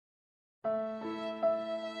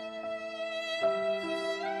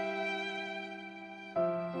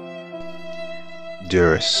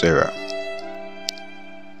Dearest Sarah.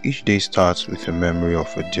 Each day starts with a memory of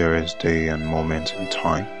a dearest day and moment in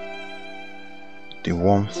time. The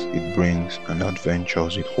warmth it brings and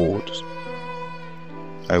adventures it holds.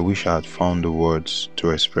 I wish I had found the words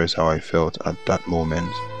to express how I felt at that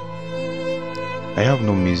moment. I have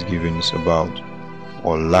no misgivings about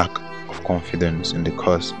or lack of confidence in the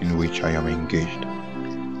cause in which I am engaged.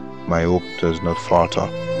 My hope does not falter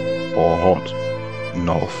or halt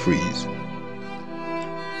nor freeze.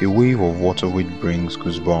 A wave of water which brings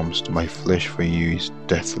goosebumps to my flesh for you is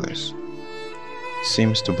deathless. It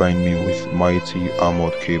seems to bind me with mighty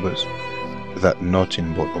armored cables that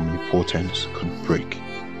nothing but omnipotence could break.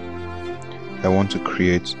 I want to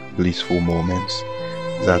create blissful moments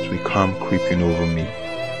that will come creeping over me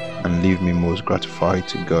and leave me most gratified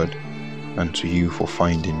to God and to you for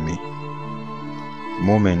finding me.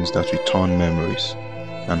 Moments that return memories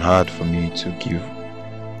and hard for me to give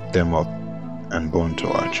them up and burn to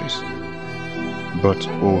ashes. But,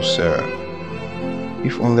 oh Sarah,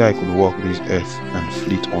 if only I could walk this earth and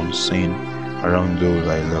fleet unseen around those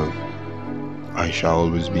I love, I shall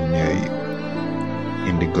always be near you,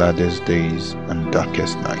 in the gladdest days and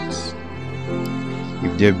darkest nights.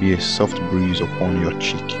 If there be a soft breeze upon your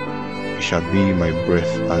cheek, it shall be my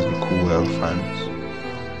breath as the cool air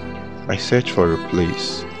fans. I search for a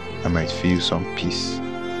place I might feel some peace,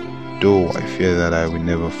 though I fear that I will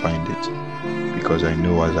never find it, because I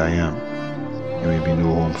know as I am, there may be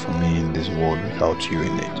no home for me in this world without you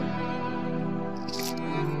in it.